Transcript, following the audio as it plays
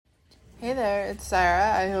Hey there, it's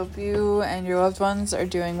Sarah. I hope you and your loved ones are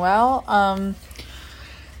doing well. I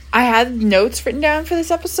had notes written down for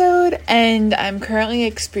this episode, and I'm currently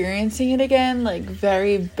experiencing it again, like,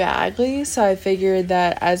 very badly, so I figured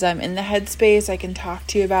that as I'm in the headspace, I can talk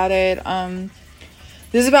to you about it.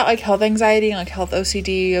 This is about, like, health anxiety and, like, health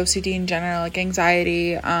OCD in general, like,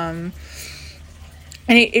 anxiety, and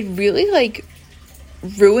it really, like,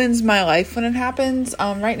 ruins my life when it happens.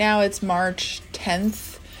 Right now, it's March 10th.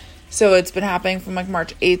 So it's been happening from like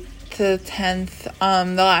March 8th to 10th.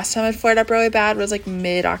 The last time it flared up really bad was like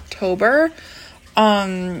mid-October.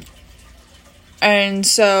 And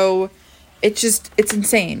so it's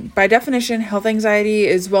insane. By definition, health anxiety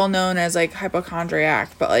is well known as like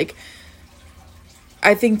hypochondriac, but like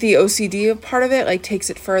I think the OCD part of it like takes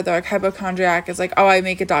it further. Like hypochondriac is like, oh, I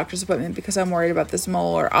make a doctor's appointment because I'm worried about this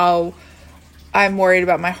mole, or oh, I'm worried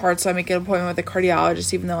about my heart, so I make an appointment with a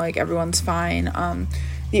cardiologist even though like everyone's fine.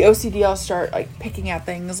 The OCD, I'll start, like, picking at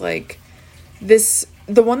things, like,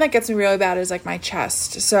 the one that gets me really bad is, like, my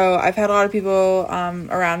chest. So, I've had a lot of people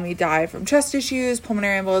around me die from chest issues,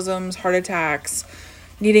 pulmonary embolisms, heart attacks,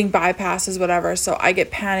 needing bypasses, whatever. So, I get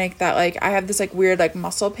panicked that, like, I have this, like, weird, like,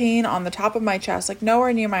 muscle pain on the top of my chest, like,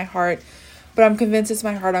 nowhere near my heart. But I'm convinced it's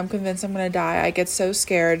my heart. I'm convinced I'm going to die. I get so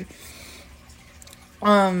scared.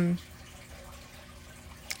 And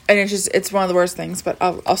it's one of the worst things, but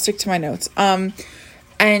I'll stick to my notes.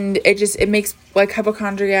 And it makes, like,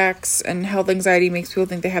 hypochondriacs and health anxiety makes people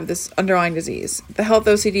think they have this underlying disease. The health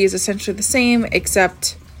OCD is essentially the same,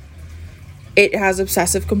 except it has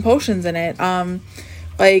obsessive compulsions in it.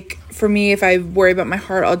 Like, for me, if I worry about my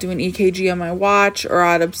heart, I'll do an EKG on my watch, or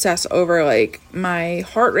I'd obsess over, like, my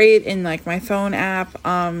heart rate in, like, my phone app.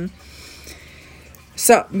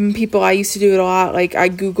 Some people, I used to do it a lot, like, I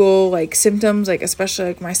Google, like, symptoms, like, especially,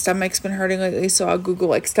 like, my stomach's been hurting lately, so I'll Google,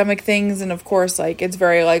 like, stomach things, and, of course, like, it's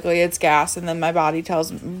very likely it's gas, and then my body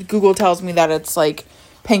Google tells me that it's, like,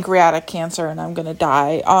 pancreatic cancer, and I'm gonna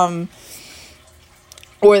die,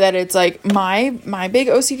 or that it's, like, my big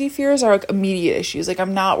OCD fears are, like, immediate issues, like,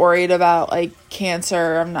 I'm not worried about, like,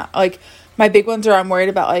 cancer, I'm not, like, my big ones are I'm worried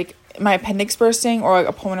about, like, my appendix bursting, or like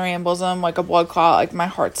a pulmonary embolism, like a blood clot, like my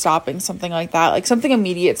heart stopping, something like that, like something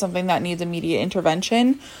immediate, something that needs immediate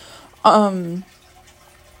intervention. So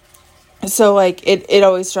like it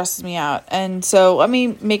always stresses me out. And so let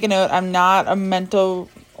me make a note, I'm not a mental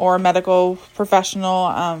or a medical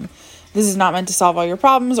professional. This is not meant to solve all your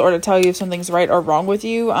problems or to tell you if something's right or wrong with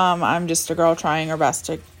you. I'm just a girl trying her best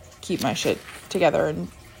to keep my shit together and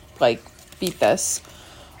like beat this.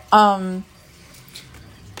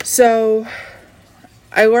 So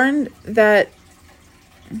I learned that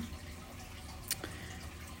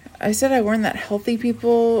healthy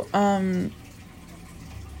people,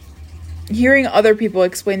 hearing other people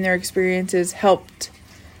explain their experiences helped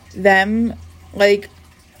them, like,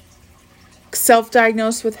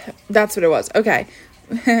 self-diagnose with, that's what it was. Okay.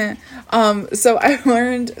 So I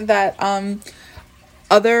learned that,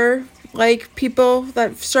 other, like, people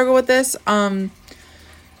that struggle with this,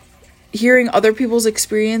 hearing other people's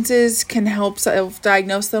experiences can help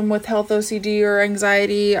self-diagnose them with health OCD or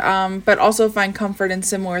anxiety, but also find comfort in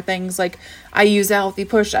similar things. Like, I use A Healthy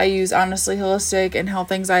Push, I use Honestly Holistic and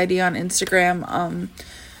Health Anxiety on Instagram.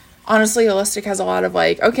 Honestly Holistic has a lot of,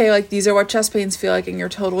 like, okay, like, these are what chest pains feel like, and you're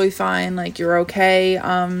totally fine, like, you're okay.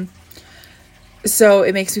 So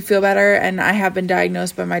it makes me feel better, and I have been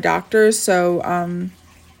diagnosed by my doctors, so,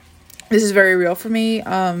 this is very real for me,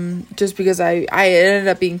 just because it ended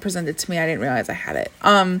up being presented to me. I didn't realize I had it.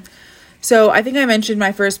 So I think I mentioned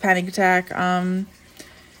my first panic attack,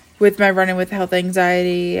 with my run-in with health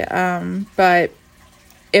anxiety, but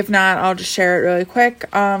if not, I'll just share it really quick.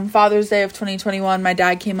 Father's Day of 2021, my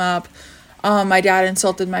dad came up. My dad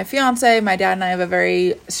insulted my fiance. My dad and I have a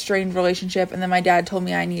very strained relationship, and then my dad told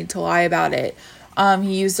me I needed to lie about it.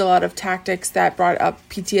 He used a lot of tactics that brought up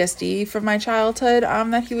PTSD from my childhood,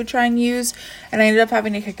 that he would try and use, and I ended up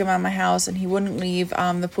having to kick him out of my house, and he wouldn't leave.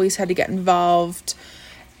 The police had to get involved,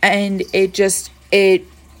 and it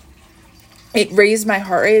raised my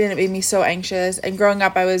heart rate, and it made me so anxious. And growing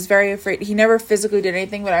up, I was very afraid. He never physically did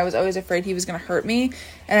anything, but I was always afraid he was going to hurt me,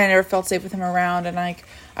 and I never felt safe with him around. And I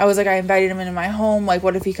invited him into my home. Like,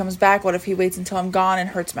 what if he comes back? What if he waits until I'm gone and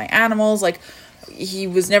hurts my animals? Like, he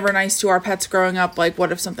was never nice to our pets growing up. Like,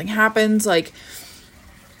 what if something happens? Like,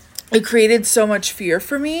 it created so much fear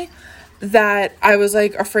for me that I was,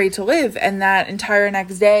 like, afraid to live. And that entire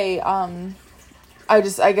next day, I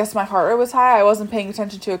guess my heart rate was high. I wasn't paying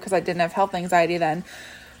attention to it because I didn't have health anxiety then.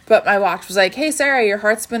 But my watch was like, hey, Sarah, your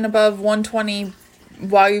heart's been above 120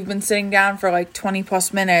 while you've been sitting down for like 20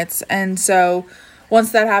 plus minutes. And so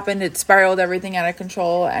once that happened, it spiraled everything out of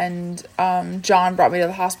control. And John brought me to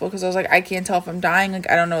the hospital because I was like, I can't tell if I'm dying. Like,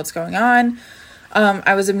 I don't know what's going on.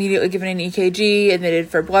 I was immediately given an EKG, admitted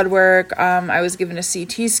for blood work. I was given a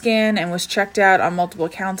CT scan and was checked out on multiple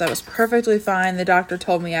counts. I was perfectly fine. The doctor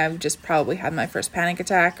told me I've just probably had my first panic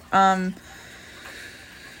attack.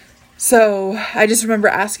 So I just remember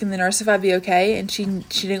asking the nurse if I'd be okay, and she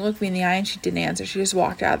didn't look me in the eye, and she didn't answer. She just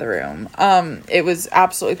walked out of the room. It was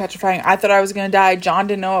absolutely petrifying. I thought I was going to die. John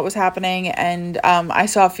didn't know what was happening, and I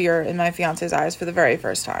saw fear in my fiance's eyes for the very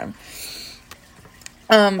first time.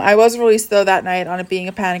 I was released, though, that night on it being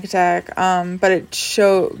a panic attack,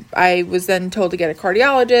 but I was then told to get a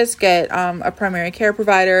cardiologist, get a primary care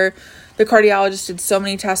provider. The cardiologist did so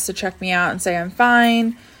many tests to check me out and say I'm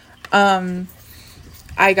fine.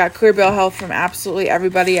 I got clear bill health from absolutely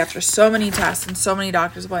everybody after so many tests and so many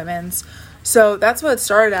doctor's appointments. So that's what it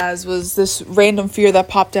started as, was this random fear that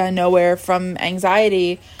popped out of nowhere from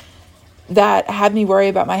anxiety that had me worry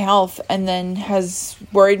about my health, and then has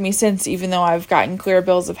worried me since, even though I've gotten clear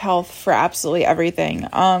bills of health for absolutely everything.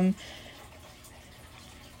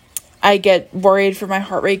 I get worried for my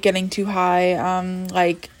heart rate getting too high.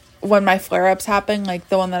 Like when my flare-ups happen, like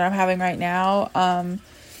the one that I'm having right now,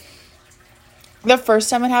 the first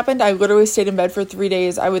time it happened, I literally stayed in bed for 3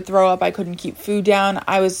 days. I would throw up. I couldn't keep food down.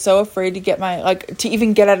 I was so afraid to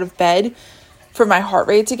even get out of bed for my heart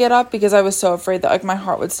rate to get up, because I was so afraid that like my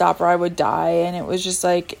heart would stop or I would die. And it was just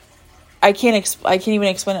like, I can't even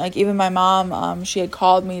explain it. Like even my mom, she had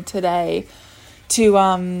called me today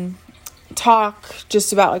to talk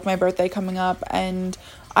just about like my birthday coming up, and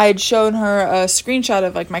I had shown her a screenshot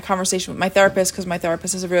of like my conversation with my therapist, because my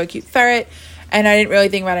therapist is a really cute ferret. And I didn't really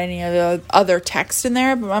think about any of the other text in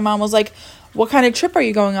there. But my mom was like, what kind of trip are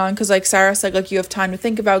you going on? Because, like, Sarah said, like, you have time to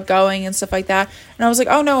think about going and stuff like that. And I was like,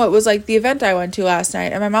 oh, no, it was, like, the event I went to last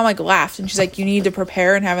night. And my mom, like, laughed. And she's like, you need to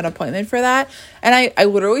prepare and have an appointment for that. And I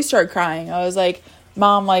literally started crying. I was like,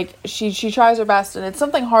 Mom, like, she tries her best. And it's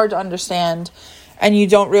something hard to understand. And you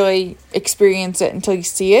don't really experience it until you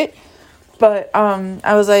see it. But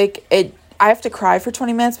I was like, I have to cry for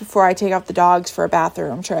 20 minutes before I take out the dogs for a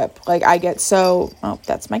bathroom trip. Like, I get so, oh,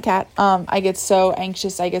 that's my cat. I get so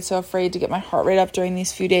anxious. I get so afraid to get my heart rate up during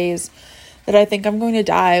these few days that I think I'm going to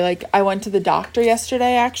die. Like, I went to the doctor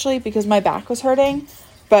yesterday, actually, because my back was hurting,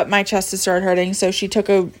 but my chest has started hurting. So she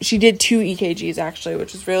did 2 EKGs, actually,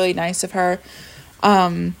 which was really nice of her,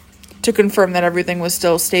 to confirm that everything was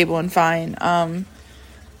still stable and fine.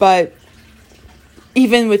 But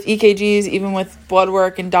even with EKGs, even with blood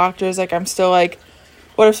work and doctors, like, I'm still like,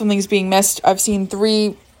 what if something's being missed? I've seen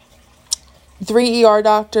three ER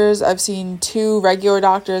doctors. I've seen 2 regular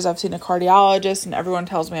doctors. I've seen a cardiologist, and everyone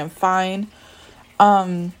tells me I'm fine.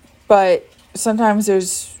 But sometimes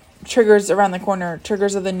there's triggers around the corner,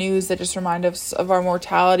 triggers of the news that just remind us of our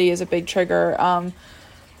mortality is a big trigger.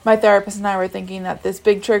 My therapist and I were thinking that this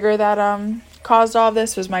big trigger that, caused all of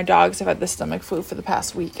this was my dogs have had the stomach flu for the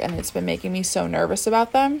past week, and it's been making me so nervous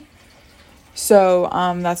about them. So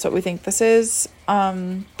that's what we think this is.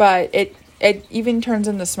 But it even turns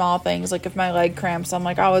into small things, like if my leg cramps, I'm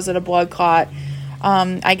like, oh, is it a blood clot?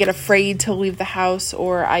 I get afraid to leave the house,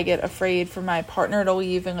 or I get afraid for my partner to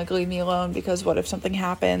leave and like leave me alone, because what if something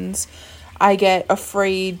happens? I get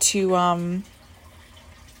afraid to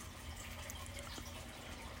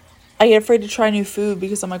try new food,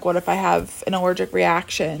 because I'm like, what if I have an allergic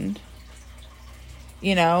reaction?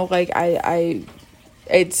 You know, like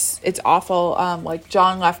it's awful. Like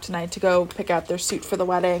John left tonight to go pick out their suit for the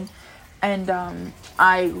wedding. And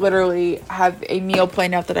I literally have a meal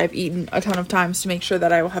planned out that I've eaten a ton of times to make sure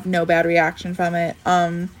that I will have no bad reaction from it.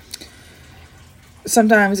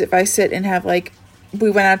 Sometimes if I sit and have, like, we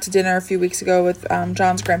went out to dinner a few weeks ago with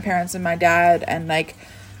John's grandparents and my dad, and like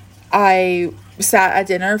I sat at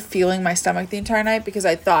dinner feeling my stomach the entire night because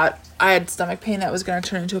I thought I had stomach pain that was going to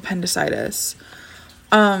turn into appendicitis.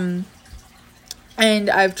 And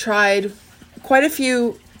I've tried quite a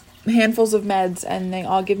few handfuls of meds, and they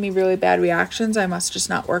all give me really bad reactions. I must just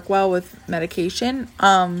not work well with medication.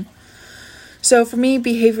 So for me,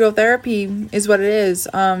 behavioral therapy is what it is.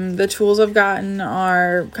 The tools I've gotten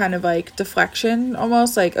are kind of like deflection,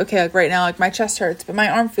 almost like, okay, like right now, like my chest hurts, but my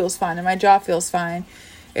arm feels fine and my jaw feels fine.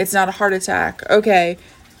 It's not a heart attack. Okay,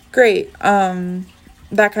 great.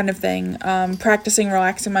 That kind of thing. Practicing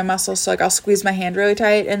relaxing my muscles. So like I'll squeeze my hand really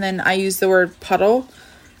tight, and then I use the word puddle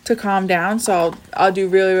to calm down. So I'll do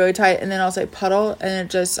really, really tight, and then I'll say puddle,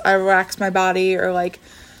 and I relax my body, or like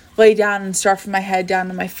lay down and start from my head down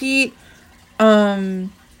to my feet. That's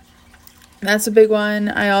a big one.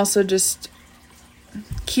 I also just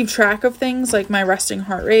keep track of things like my resting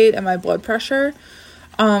heart rate and my blood pressure.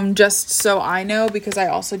 Just so I know, because I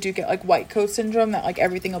also do get like white coat syndrome, that like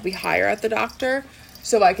everything will be higher at the doctor.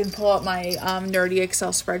 So I can pull up my nerdy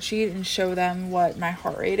Excel spreadsheet and show them what my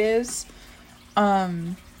heart rate is.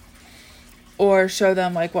 Or show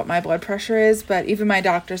them like what my blood pressure is. But even my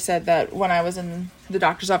doctor said that when I was in the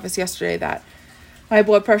doctor's office yesterday, that my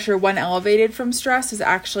blood pressure, when elevated from stress, is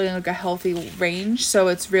actually in like a healthy range. So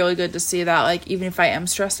it's really good to see that, like, even if I am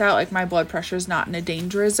stressed out, like my blood pressure is not in a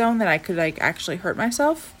dangerous zone that I could like actually hurt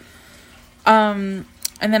myself. And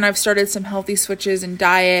then I've started some healthy switches in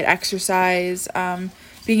diet, exercise,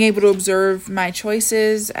 being able to observe my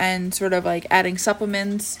choices, and sort of like adding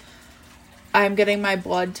supplements. I'm getting my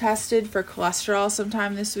blood tested for cholesterol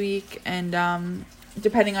sometime this week, and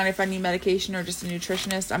depending on if I need medication or just a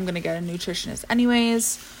nutritionist, I'm going to get a nutritionist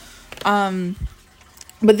anyways.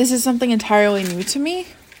 But this is something entirely new to me.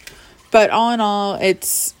 But all in all,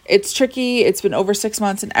 it's tricky. It's been over 6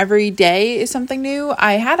 months, and every day is something new.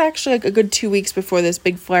 I had actually like a good 2 weeks before this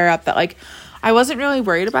big flare up that like I wasn't really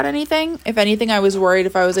worried about anything. If anything, I was worried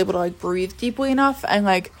if I was able to like breathe deeply enough, and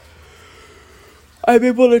like I'm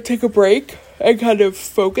able to take a break and kind of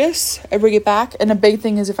focus and bring it back. And a big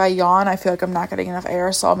thing is if I yawn, I feel like I'm not getting enough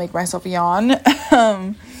air, so I'll make myself yawn.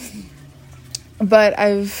 But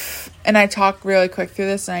I talk really quick through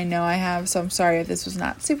this, and I know I have, so I'm sorry if this was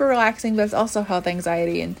not super relaxing, but it's also health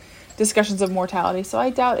anxiety and discussions of mortality. So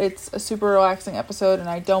I doubt it's a super relaxing episode, and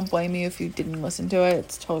I don't blame you if you didn't listen to it.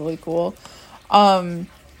 It's totally cool.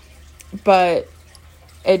 But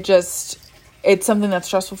it's something that's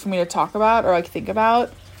stressful for me to talk about or like think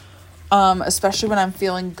about, especially when I'm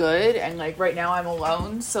feeling good, and like right now I'm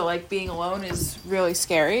alone, so like being alone is really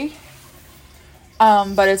scary.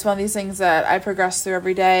 But it's one of these things that I progress through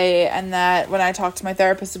every day, and that when I talk to my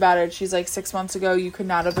therapist about it, she's like, 6 months ago you could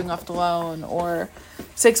not have been left alone, or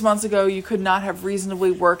 6 months ago you could not have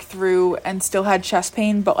reasonably worked through and still had chest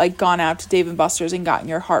pain, but like gone out to Dave & Buster's and gotten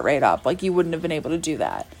your heart rate up. Like you wouldn't have been able to do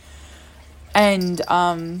that. And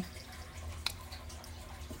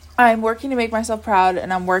I'm working to make myself proud,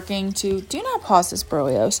 and I'm working to, do not pause this,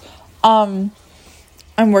 Berlioz. I'm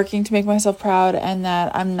working to make myself proud, and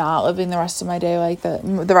that I'm not living the rest of my day like that.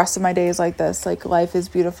 The rest of my days like this. Like life is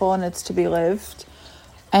beautiful and it's to be lived,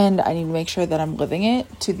 and I need to make sure that I'm living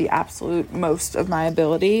it to the absolute most of my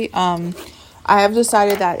ability. I have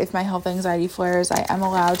decided that if my health anxiety flares, I am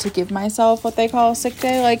allowed to give myself what they call a sick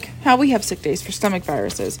day, like how we have sick days for stomach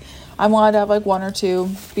viruses. I'm allowed to have like 1 or 2,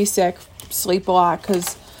 be sick, sleep a lot,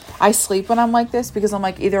 because I sleep when I'm like this, because I'm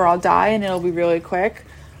like, either I'll die and it'll be really quick,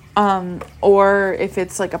 or if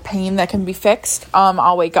it's like a pain that can be fixed,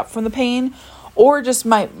 I'll wake up from the pain, or just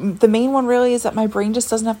the main one really is that my brain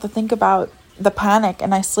just doesn't have to think about the panic,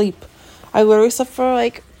 and I sleep. I literally slept for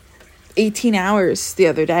like 18 hours the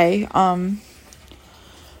other day,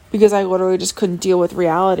 because I literally just couldn't deal with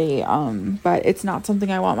reality. But it's not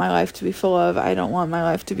something I want my life to be full of. I don't want my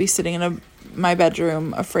life to be sitting in my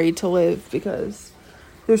bedroom afraid to live, because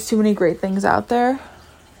there's too many great things out there.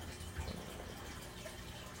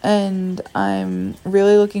 And I'm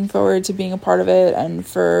really looking forward to being a part of it, and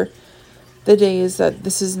for the days that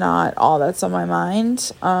this is not all that's on my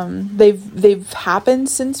mind. They've happened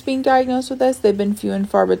since being diagnosed with this. They've been few and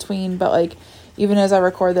far between, but like even as I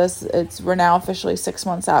record this, we're now officially 6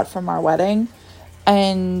 months out from our wedding,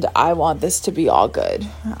 and I want this to be all good.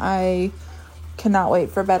 I cannot wait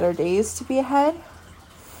for better days to be ahead,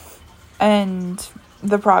 and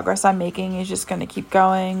the progress I'm making is just going to keep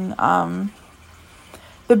going.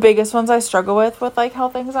 The biggest ones I struggle with like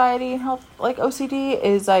health anxiety and health like OCD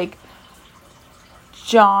is like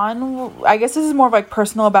John. I guess this is more of like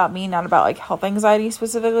personal about me, not about like health anxiety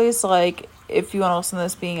specifically. So like if you want to listen to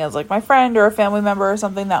this being as like my friend or a family member or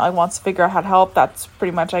something that like wants to figure out how to help, that's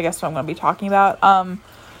pretty much I guess what I'm going to be talking about.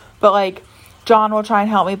 But like John will try and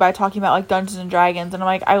help me by talking about like Dungeons and Dragons, and I'm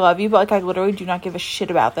like, I love you, but like I literally do not give a shit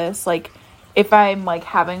about this. Like if I'm like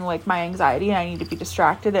having like my anxiety and I need to be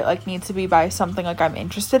distracted, it like needs to be by something like I'm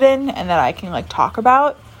interested in and that I can like talk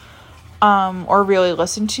about, or really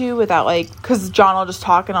listen to without like, because John will just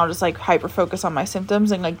talk and I'll just like hyper focus on my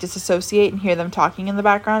symptoms and like disassociate and hear them talking in the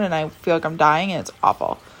background, and I feel like I'm dying, and it's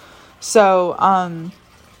awful. So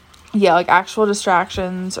yeah, like actual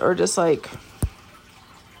distractions, or just like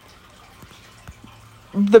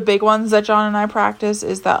the big ones that John and I practice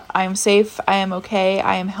is that I am safe, I am okay,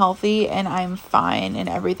 I am healthy, and I am fine, and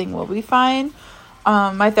everything will be fine.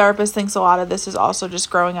 My therapist thinks a lot of this is also just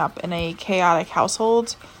growing up in a chaotic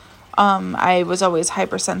household. I was always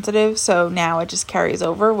hypersensitive, so now it just carries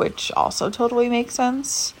over, which also totally makes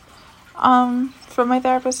sense from my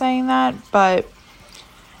therapist saying that. But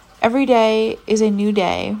every day is a new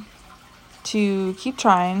day to keep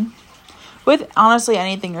trying. with honestly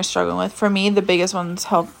anything you're struggling with. For me, the biggest one's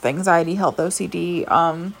health anxiety, health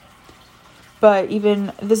OCD. But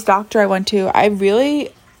even this doctor I went to,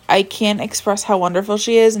 I can't express how wonderful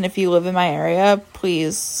she is. And if you live in my area,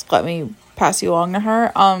 please let me pass you along to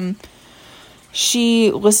her.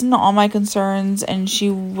 She listened to all my concerns, and she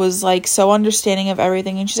was like so understanding of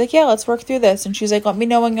everything. And she's like, yeah, let's work through this. And she's like, let me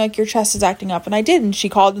know when like your chest is acting up. And I did. And she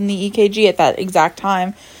called in the EKG at that exact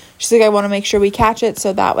time. She's like, I want to make sure we catch it,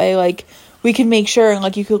 so that way like we can make sure and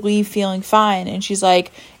like you could leave feeling fine. And she's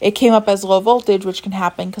like, it came up as low voltage, which can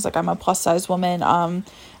happen because like I'm a plus size woman.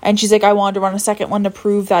 And she's like, I wanted to run a second one to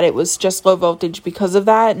prove that it was just low voltage because of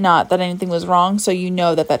that, not that anything was wrong. So you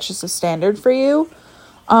know that that's just a standard for you,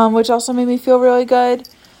 which also made me feel really good.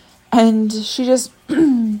 And she just,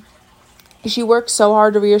 she worked so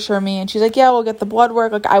hard to reassure me. And she's like, yeah, we'll get the blood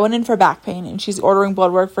work. Like I went in for back pain, and she's ordering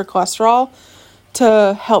blood work for cholesterol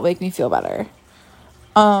to help make me feel better.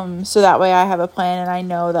 So that way I have a plan and I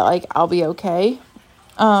know that like I'll be okay.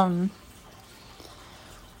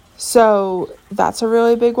 So that's a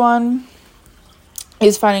really big one,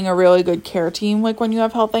 is finding a really good care team like when you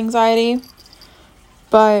have health anxiety.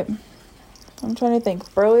 But I'm trying to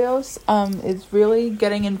think. Berlioz is really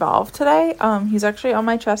getting involved today. He's actually on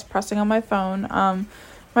my chest pressing on my phone.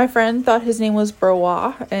 My friend thought his name was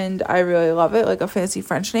Berlois, and I really love it, like a fancy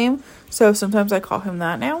French name. So sometimes I call him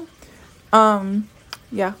that now.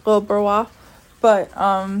 Yeah, little Berlois. But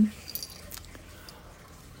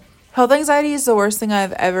health anxiety is the worst thing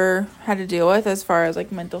I've ever had to deal with as far as like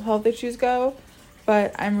mental health issues go.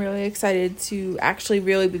 But I'm really excited to actually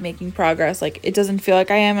really be making progress. Like it doesn't feel like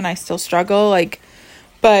I am, and I still struggle.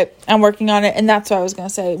 But I'm working on it. And that's what I was going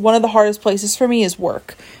to say. One of the hardest places for me is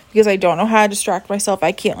work, because I don't know how to distract myself.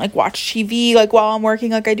 I can't like watch TV like while I'm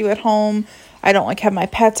working like I do at home. I don't like have my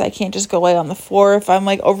pets. I can't just go lay on the floor if I'm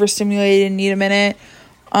like overstimulated and need a minute.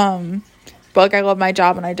 But like I love my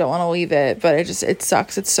job and I don't want to leave it, but it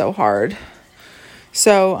sucks. It's so hard.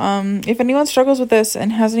 So if anyone struggles with this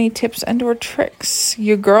and has any tips and or tricks,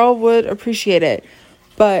 your girl would appreciate it.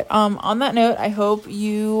 But on that note, I hope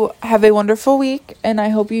you have a wonderful week, and I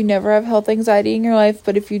hope you never have health anxiety in your life.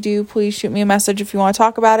 But if you do, please shoot me a message if you want to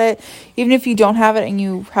talk about it. Even if you don't have it and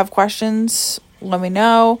you have questions, let me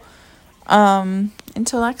know.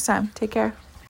 Until next time, take care.